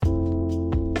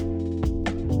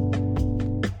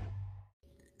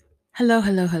Hello,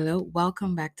 hello, hello.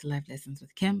 Welcome back to Life Lessons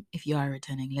with Kim. If you are a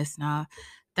returning listener,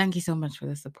 thank you so much for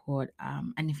the support.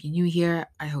 And if you're new here,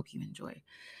 I hope you enjoy.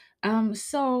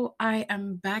 So I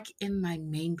am back in my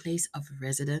main place of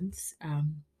residence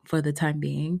for the time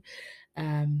being,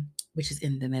 which is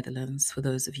in the Netherlands. For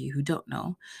those of you who don't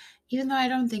know, even though I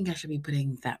don't think I should be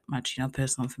putting that much,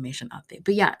 personal information out there.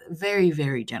 But yeah, very,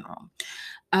 very general.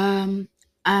 Um,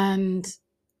 and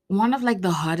one of like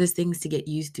the hardest things to get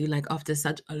used to, like after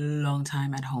such a long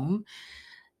time at home,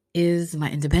 is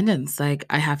my independence. Like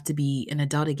I have to be an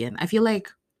adult again. I feel like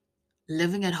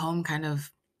living at home kind of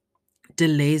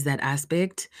delays that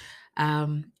aspect.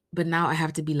 But now I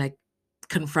have to be like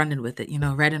confronted with it,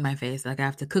 right in my face. Like I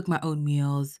have to cook my own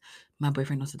meals. My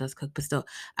boyfriend also does cook, but still,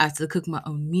 I have to cook my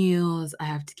own meals. I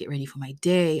have to get ready for my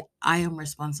day. I am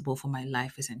responsible for my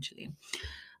life essentially.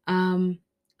 Um,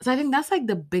 so I think that's like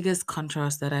the biggest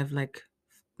contrast that I've like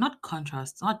not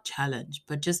contrast, not challenge,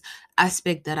 but just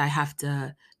aspect that I have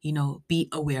to, be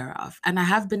aware of. And I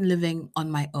have been living on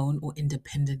my own or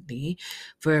independently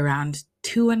for around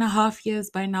 2.5 years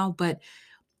by now, but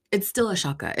it's still a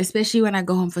shocker, especially when I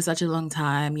go home for such a long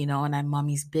time, and I'm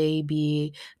mommy's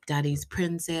baby, daddy's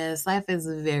princess. Life is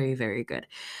very, very good.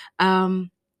 Um,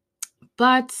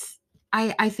 but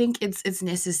I think it's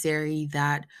necessary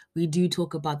that we do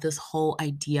talk about this whole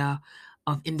idea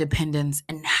of independence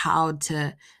and how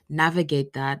to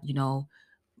navigate that,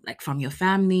 like from your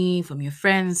family, from your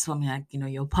friends, from like,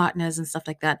 your partners and stuff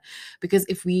like that. Because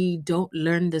if we don't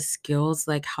learn the skills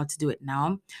like how to do it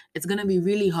now, it's gonna be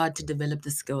really hard to develop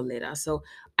the skill later. So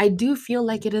I do feel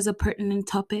like it is a pertinent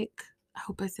topic. I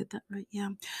hope I said that right.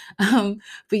 Yeah. Um,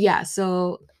 but yeah,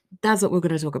 so that's what we're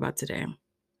gonna talk about today.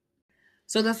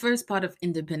 So, the first part of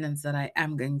independence that I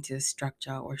am going to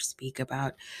structure or speak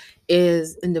about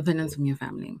is independence from your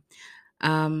family.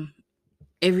 Um,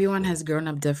 Everyone has grown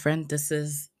up different. This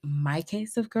is my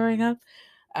case of growing up.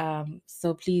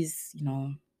 So, please,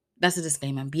 that's a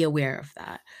disclaimer. Be aware of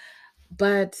that.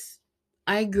 But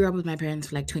I grew up with my parents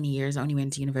for like 20 years. I only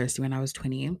went to university when I was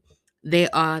 20. They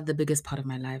are the biggest part of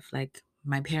my life. Like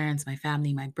my parents, my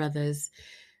family, my brothers,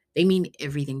 they mean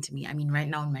everything to me. I mean, right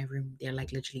now in my room, they're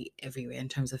like literally everywhere in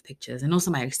terms of pictures and also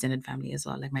my extended family as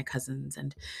well, like my cousins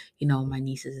and, my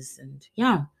nieces. And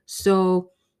yeah,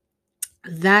 so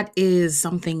that is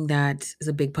something that is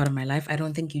a big part of my life. I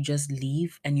don't think you just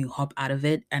leave and you hop out of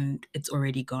it and it's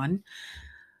already gone.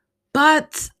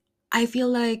 But I feel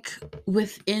like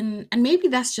within, and maybe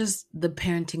that's just the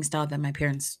parenting style that my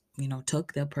parents,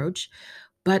 took the approach.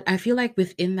 But I feel like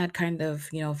within that kind of,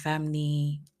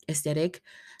 family aesthetic,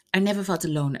 I never felt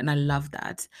alone. And I love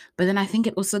that. But then I think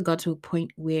it also got to a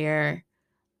point where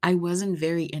I wasn't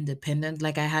very independent.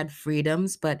 Like I had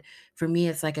freedoms, but for me,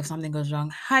 it's like if something goes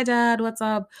wrong, hi dad, what's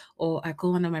up? Or I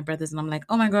call one of my brothers and I'm like,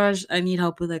 oh my gosh, I need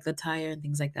help with like the tire and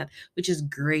things like that, which is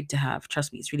great to have.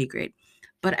 Trust me, it's really great.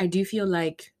 But I do feel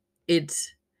like it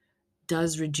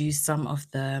does reduce some of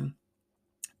the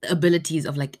abilities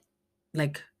of like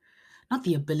not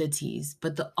the abilities,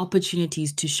 but the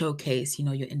opportunities to showcase,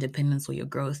 your independence or your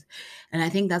growth. And I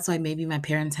think that's why maybe my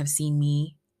parents have seen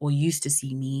me or used to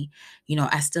see me,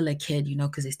 as still a kid,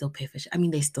 because they still pay for shit. I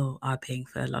mean, they still are paying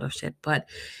for a lot of shit, but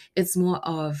it's more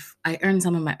of I earn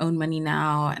some of my own money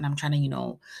now and I'm trying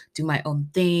to, do my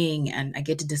own thing. And I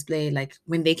get to display like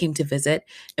when they came to visit,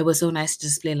 it was so nice to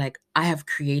display like I have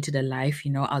created a life,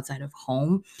 outside of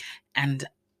home and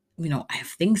I have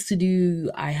things to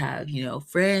do. I have,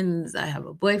 friends. I have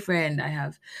a boyfriend. I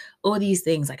have all these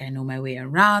things. Like I know my way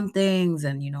around things,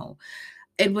 and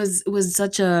it was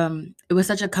such a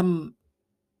come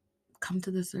to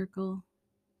the circle,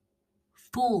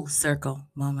 full circle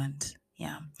moment.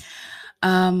 Yeah.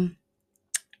 Um,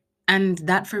 and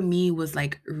that for me was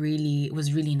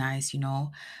really nice.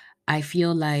 I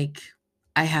feel like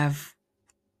I have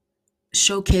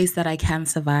showcase that I can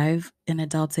survive in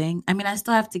adulting. I mean, I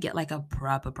still have to get like a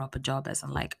proper job as in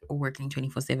like a working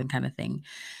 24/7 kind of thing,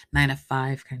 9 to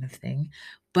 5 kind of thing.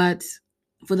 But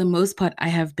for the most part,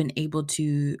 I've been able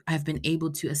to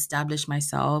establish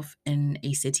myself in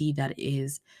a city that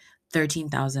is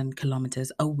 13,000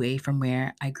 kilometers away from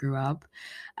where I grew up.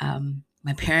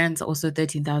 My parents are also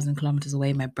 13,000 kilometers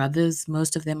away. My brothers,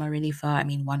 most of them are really far. I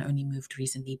mean, one only moved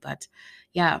recently, but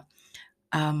yeah.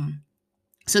 Um,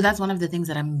 so that's one of the things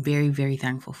that I'm very, very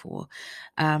thankful for.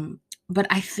 Um, but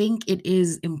I think it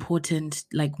is important,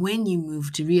 like when you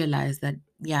move, to realize that,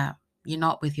 yeah, you're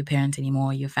not with your parents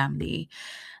anymore, your family.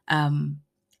 Um,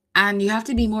 and you have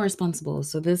to be more responsible.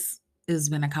 So this is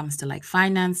when it comes to like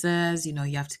finances, you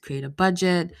have to create a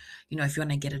budget. If you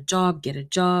want to get a job, get a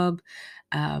job.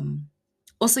 Um,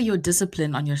 Also your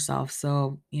discipline on yourself.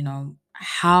 So,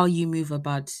 how you move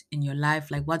about in your life,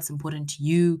 like what's important to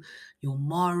you, your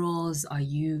morals. Are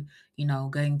you,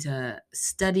 going to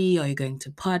study? Are you going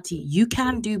to party? You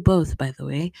can do both, by the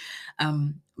way.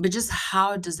 But just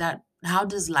how does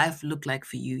life look like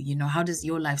for you? How does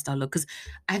your lifestyle look? Because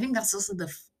I think that's also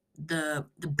the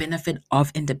benefit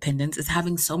of independence, is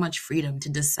having so much freedom to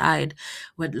decide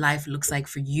what life looks like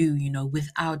for you,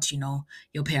 without,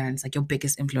 your parents, like your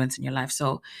biggest influence in your life.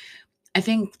 So I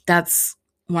think that's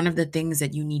one of the things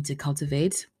that you need to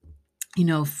cultivate,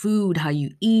 food, how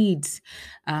you eat,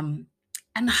 um,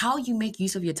 and how you make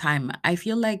use of your time. I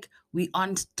feel like we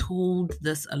aren't told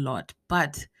this a lot,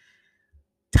 but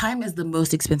time is the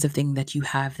most expensive thing that you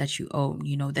have, that you own,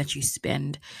 that you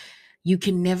spend. You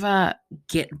can never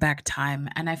get back time.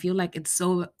 And I feel like it's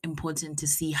so important to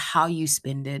see how you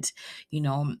spend it,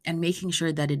 and making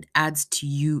sure that it adds to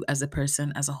you as a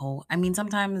person as a whole. I mean,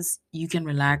 sometimes you can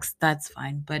relax, that's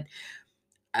fine, but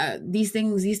these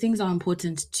things are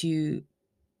important to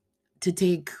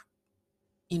take,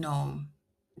 you know,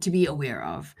 to be aware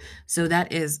of. So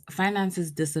that is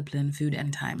finances, discipline, food,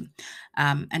 and time.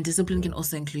 And discipline can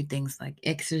also include things like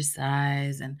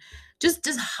exercise and just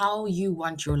how you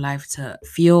want your life to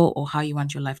feel, or how you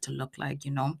want your life to look like.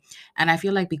 And I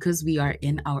feel like because we are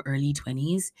in our early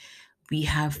 20s, we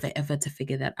have forever to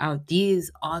figure that out.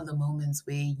 These are the moments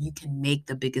where you can make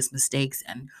the biggest mistakes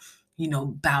and,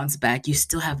 bounce back. You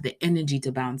still have the energy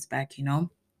to bounce back.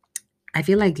 I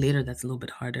feel like later that's a little bit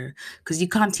harder because you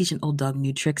can't teach an old dog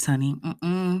new tricks, honey.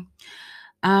 Mm-mm.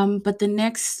 But the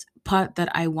next part that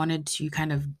I wanted to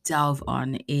kind of delve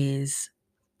on is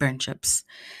friendships.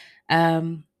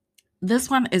 Um, this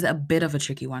one is a bit of a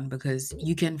tricky one because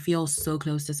you can feel so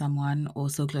close to someone, or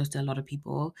so close to a lot of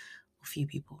people, a few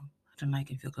people. I don't know, I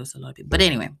can feel close to a lot of people. But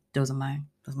anyway, those are my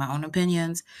own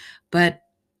opinions. But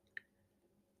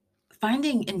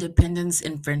finding independence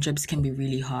in friendships can be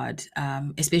really hard,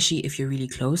 especially if you're really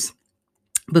close,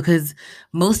 because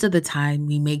most of the time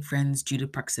we make friends due to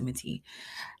proximity.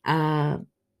 Uh,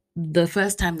 the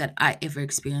first time that I ever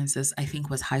experienced this, I think,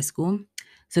 was high school.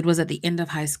 So it was at the end of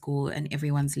high school and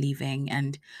everyone's leaving,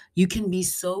 and you can be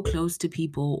so close to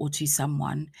people or to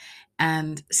someone,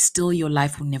 and still your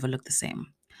life will never look the same.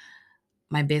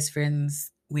 My best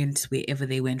friends went wherever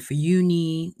they went for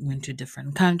uni, went to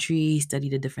different countries,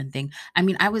 studied a different thing. I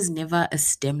mean, I was never a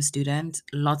STEM student.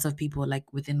 Lots of people,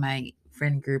 like within my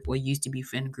friend group, or used to be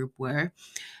friend group, were.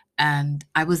 And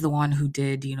I was the one who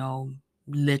did,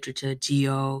 literature,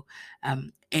 geo,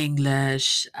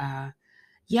 English.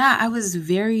 Yeah, I was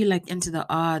very like into the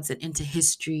arts and into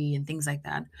history and things like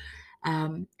that.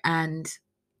 And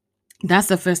that's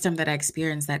the first time that I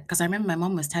experienced that, because I remember my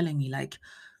mom was telling me, like,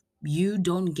 you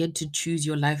don't get to choose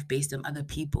your life based on other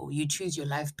people. You choose your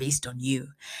life based on you.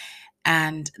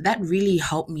 And that really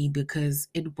helped me, because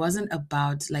it wasn't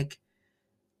about like,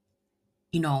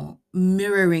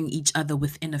 mirroring each other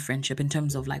within a friendship in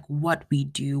terms of like what we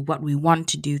do, what we want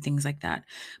to do, things like that.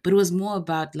 But it was more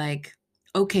about like,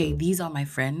 okay, these are my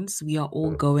friends. We are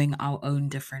all going our own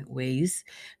different ways.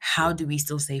 How do we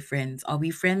still stay friends? Are we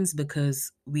friends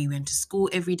because we went to school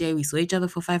every day? We saw each other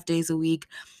for 5 days a week?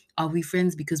 Are we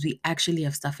friends because we actually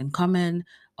have stuff in common?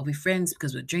 Are we friends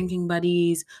because we're drinking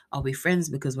buddies? Are we friends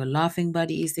because we're laughing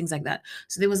buddies? Things like that.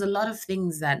 So there was a lot of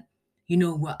things that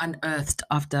were unearthed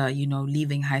after,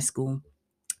 leaving high school.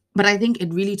 But I think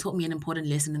it really taught me an important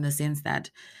lesson, in the sense that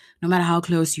no matter how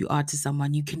close you are to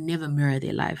someone, you can never mirror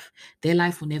their life. Their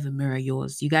life will never mirror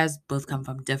yours. You guys both come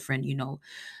from different,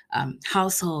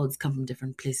 households, come from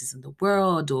different places in the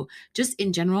world, or just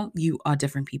in general, you are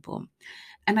different people.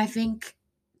 And I think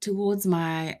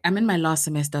I'm in my last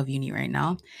semester of uni right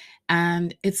now,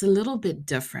 and it's a little bit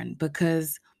different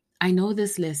because I know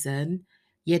this lesson,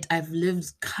 yet I've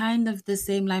lived kind of the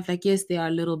same life. Like, yes, there are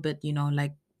a little bit,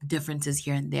 like differences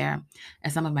here and there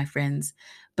as some of my friends,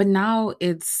 but now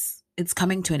it's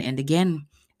coming to an end again.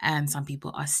 And some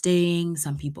people are staying,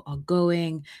 some people are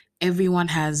going. Everyone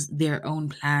has their own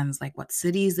plans, like what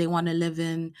cities they want to live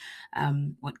in,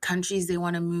 what countries they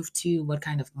want to move to, what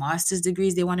kind of master's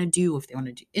degrees they want to do, if they want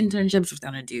to do internships, if they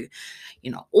want to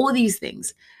do, all these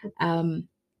things. Um,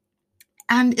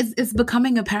 and it's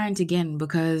becoming apparent again,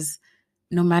 because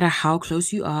no matter how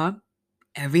close you are,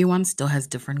 everyone still has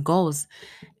different goals.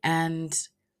 And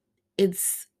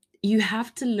it's you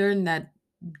have to learn that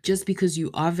just because you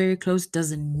are very close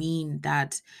doesn't mean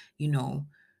that, you know,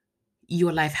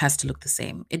 your life has to look the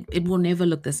same. It will never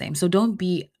look the same. So don't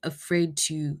be afraid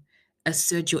to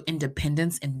assert your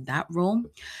independence in that role.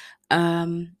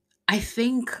 Um, I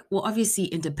think, well, obviously,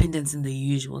 independence in the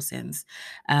usual sense.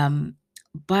 Um,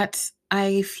 but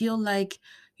I feel like,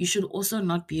 you should also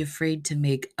not be afraid to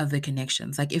make other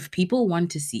connections. Like if people want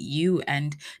to see you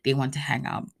and they want to hang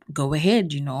out, go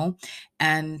ahead,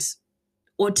 and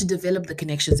or to develop the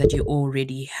connections that you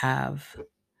already have.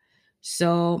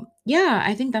 So, yeah,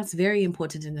 I think that's very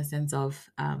important in the sense of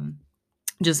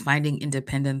just finding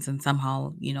independence and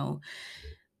somehow,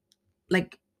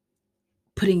 like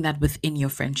putting that within your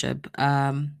friendship.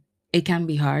 It can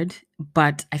be hard,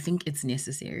 but I think it's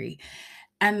necessary.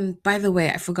 And by the way,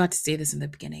 I forgot to say this in the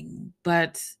beginning,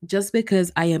 but just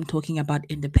because I am talking about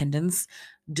independence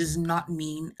does not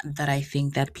mean that I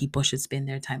think that people should spend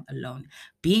their time alone.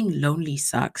 Being lonely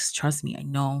sucks. Trust me, I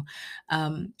know.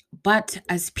 But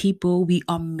as people, we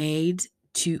are made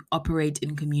to operate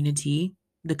in community.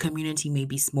 The community may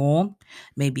be small,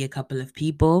 maybe a couple of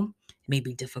people, may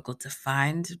be difficult to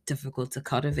find, difficult to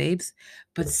cultivate,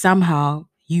 but somehow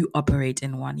you operate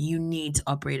in one. You need to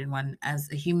operate in one. As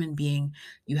a human being,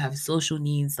 you have social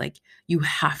needs, like you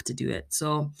have to do it.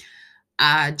 So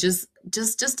just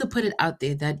to put it out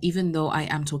there that even though I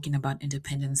am talking about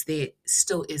independence, there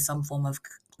still is some form of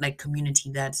like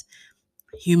community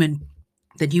human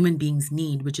human beings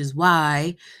need, which is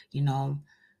why, you know,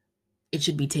 it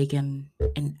should be taken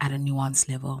in at a nuanced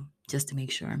level just to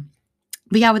make sure.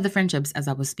 But yeah, with the friendships, as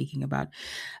I was speaking about,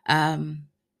 um,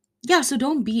 yeah, so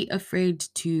don't be afraid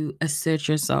to assert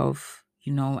yourself,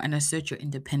 and assert your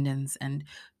independence and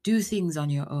do things on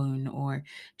your own, or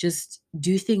just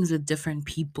do things with different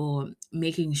people,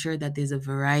 making sure that there's a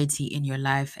variety in your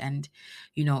life. And,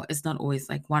 it's not always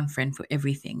like one friend for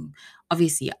everything.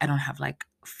 Obviously, I don't have like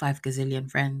 5 gazillion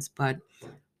friends, but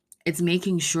it's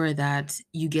making sure that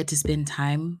you get to spend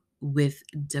time with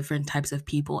different types of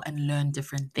people and learn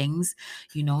different things,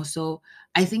 so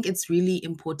I think it's really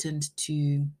important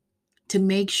to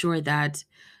make sure that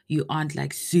you aren't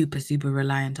like super super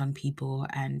reliant on people,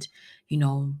 and you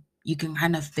know you can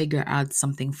kind of figure out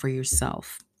something for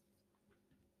yourself.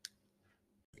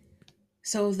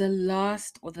 So the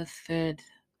last or the third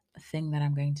thing that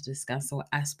I'm going to discuss, or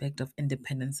aspect of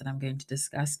independence that I'm going to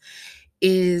discuss,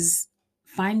 is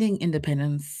finding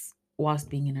independence whilst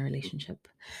being in a relationship.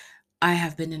 I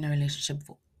have been in a relationship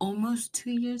for almost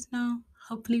 2 years now.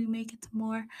 Hopefully we make it to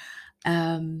more.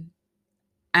 Um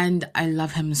and I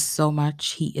love him so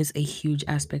much. He is a huge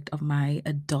aspect of my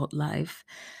adult life.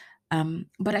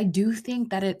 But I do think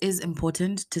that it is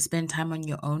important to spend time on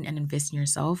your own and invest in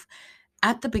yourself.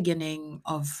 At the beginning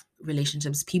of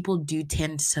relationships, people do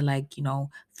tend to like,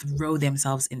 throw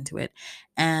themselves into it.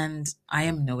 And I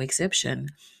am no exception.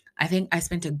 I think I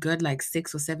spent a good like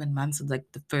 6 or 7 months of like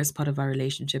the first part of our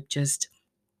relationship just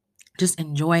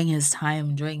enjoying his time,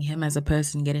 enjoying him as a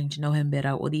person, getting to know him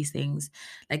better, all these things.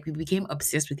 Like we became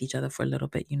obsessed with each other for a little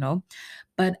bit.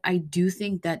 But I do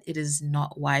think that it is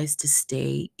not wise to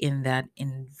stay in that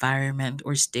environment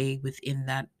or stay within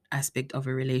that aspect of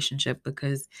a relationship,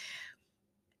 because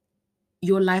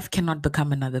your life cannot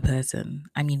become another person.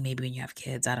 I mean, maybe when you have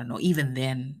kids, I don't know. Even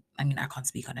then, I mean, I can't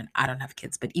speak on it. I don't have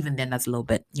kids, but even then, that's a little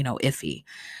bit, iffy.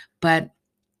 But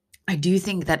I do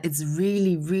think that it's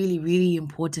really, really, really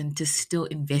important to still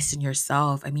invest in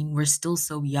yourself. I mean, we're still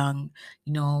so young,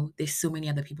 there's so many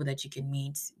other people that you can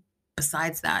meet.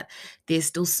 Besides that, there's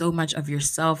still so much of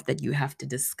yourself that you have to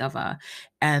discover.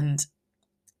 And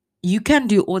you can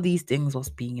do all these things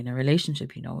whilst being in a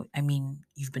relationship. I mean,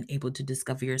 you've been able to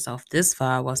discover yourself this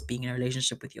far whilst being in a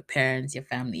relationship with your parents, your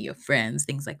family, your friends,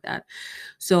 things like that.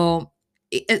 So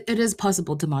it is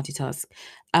possible to multitask.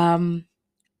 Um,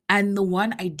 and the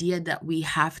one idea that we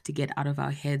have to get out of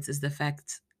our heads is the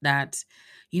fact that,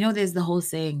 there's the whole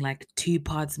saying like two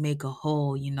parts make a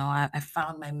whole. I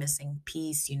found my missing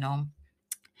piece. And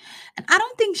I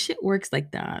don't think shit works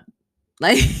like that.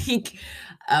 Like,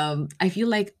 I feel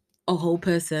like a whole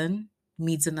person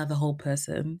meets another whole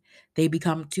person. They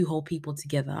become two whole people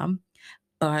together.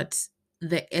 But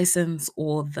the essence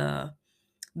or the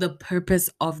purpose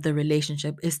of the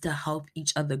relationship is to help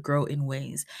each other grow in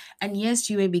ways. And yes,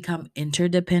 you may become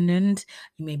interdependent,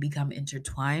 you may become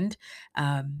intertwined.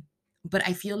 Um, but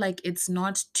I feel like it's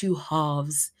not two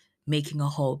halves making a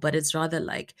whole, but it's rather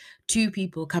like two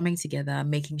people coming together,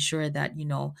 making sure that,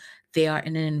 they are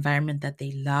in an environment that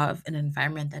they love, an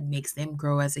environment that makes them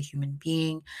grow as a human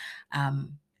being,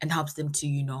 and helps them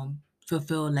to,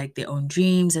 fulfill like their own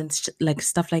dreams and like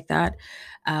stuff like that.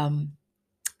 Um,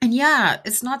 and yeah,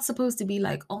 it's not supposed to be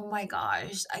like, "Oh my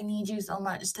gosh, I need you so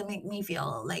much to make me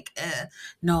feel like,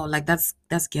 no, like that's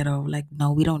ghetto. Like,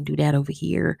 no, we don't do that over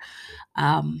here."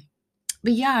 Um,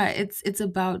 but yeah, it's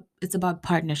about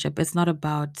partnership. It's not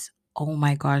about, "Oh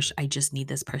my gosh, I just need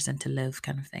this person to live,"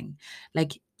 kind of thing.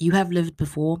 Like you have lived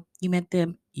before, you met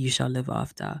them, you shall live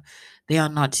after. They are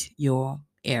not your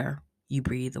heir. you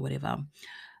breathe or whatever.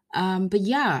 But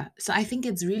yeah, so I think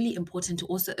it's really important to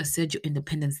also assert your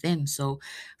independence then. So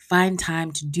find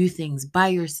time to do things by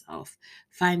yourself,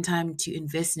 find time to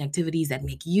invest in activities that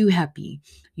make you happy,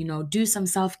 do some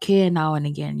self-care now and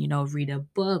again, read a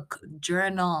book,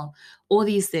 journal, all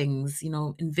these things,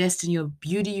 invest in your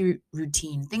beauty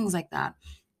routine, things like that.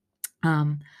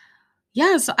 Um,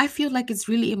 yeah, so I feel like it's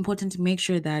really important to make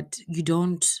sure that you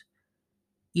don't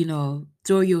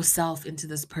throw yourself into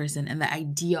this person and the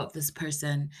idea of this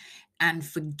person and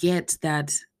forget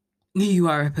that you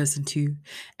are a person too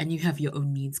and you have your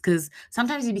own needs. Because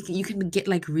sometimes you can get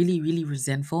like really, really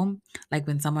resentful, like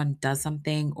when someone does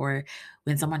something or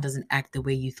when someone doesn't act the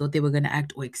way you thought they were going to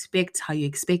act or expect how you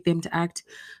expect them to act.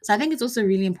 So I think it's also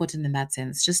really important in that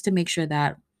sense, just to make sure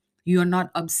that you're not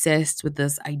obsessed with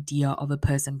this idea of a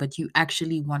person, but you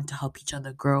actually want to help each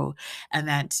other grow and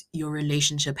that your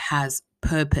relationship has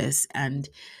purpose. And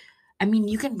I mean,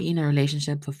 you can be in a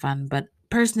relationship for fun, but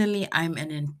personally, I'm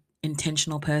an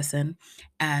intentional person,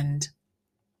 and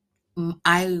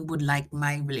I would like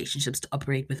my relationships to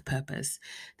operate with purpose.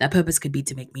 That purpose could be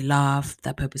to make me laugh,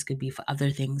 that purpose could be for other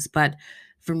things. But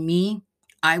for me,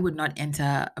 I would not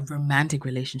enter a romantic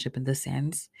relationship in this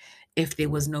sense if there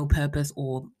was no purpose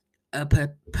or a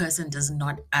person does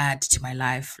not add to my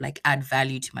life, like add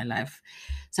value to my life.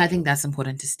 So I think that's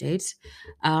important to state.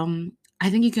 I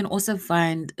think you can also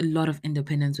find a lot of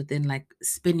independence within like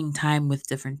spending time with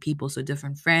different people. So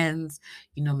different friends,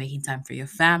 making time for your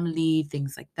family,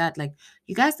 things like that. Like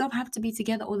you guys don't have to be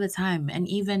together all the time. And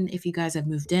even if you guys have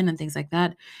moved in and things like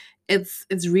that, it's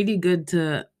really good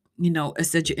to,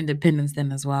 assert your independence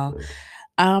then as well.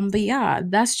 But yeah,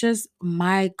 that's just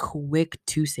my quick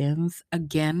 2 cents.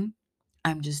 Again,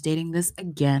 I'm just stating this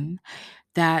again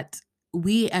that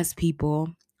we as people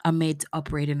are made to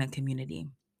operate in a community.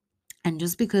 And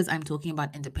just because I'm talking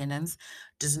about independence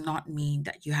does not mean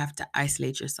that you have to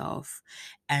isolate yourself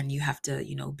and you have to,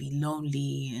 be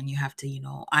lonely and you have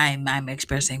to, I'm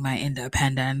expressing my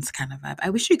independence kind of vibe. I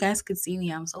wish you guys could see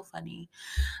me. I'm so funny.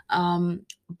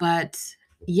 But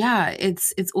yeah,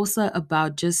 it's also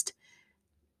about just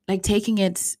like taking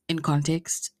it in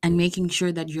context and making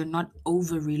sure that you're not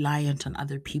over reliant on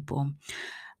other people.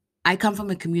 I come from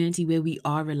a community where we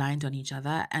are reliant on each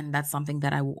other, and that's something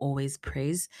that I will always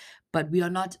praise, but we are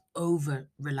not over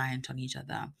reliant on each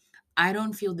other. I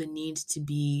don't feel the need to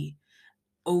be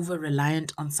over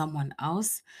reliant on someone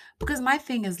else because my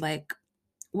thing is like,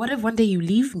 what if one day you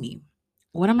leave me?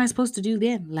 What am I supposed to do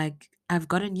then? Like, I've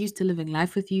gotten used to living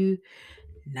life with you.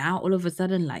 Now, all of a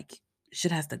sudden, like,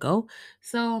 shit has to go.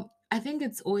 So, I think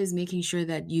it's always making sure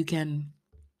that you can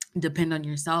depend on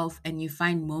yourself and you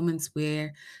find moments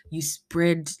where you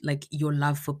spread like your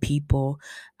love for people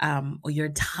or your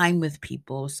time with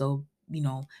people. So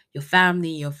your family,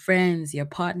 your friends, your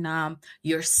partner,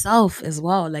 yourself as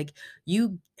well. Like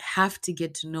you have to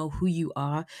get to know who you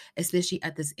are, especially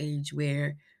at this age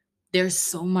where there's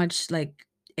so much like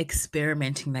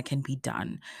experimenting that can be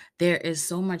done. There is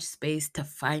so much space to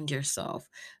find yourself,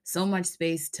 so much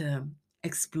space to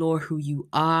explore who you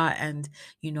are and,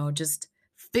 just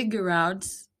figure out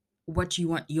what you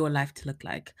want your life to look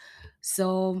like.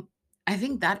 So I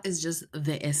think that is just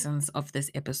the essence of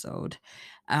this episode.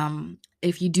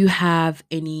 If you do have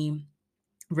any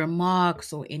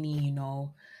remarks or any,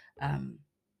 um,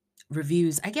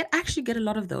 reviews. I actually get a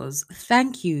lot of those.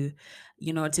 Thank you,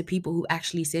 to people who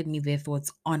actually send me their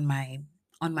thoughts on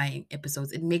my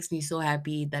episodes. It makes me so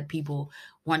happy that people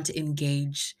want to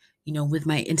engage, with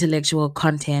my intellectual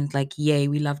content. Like, yay,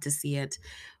 we love to see it.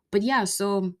 But yeah,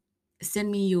 so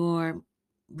send me your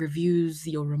reviews,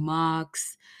 your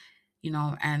remarks,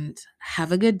 and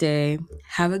have a good day.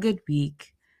 Have a good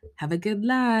week. Have a good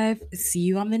life. See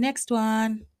you on the next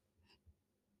one.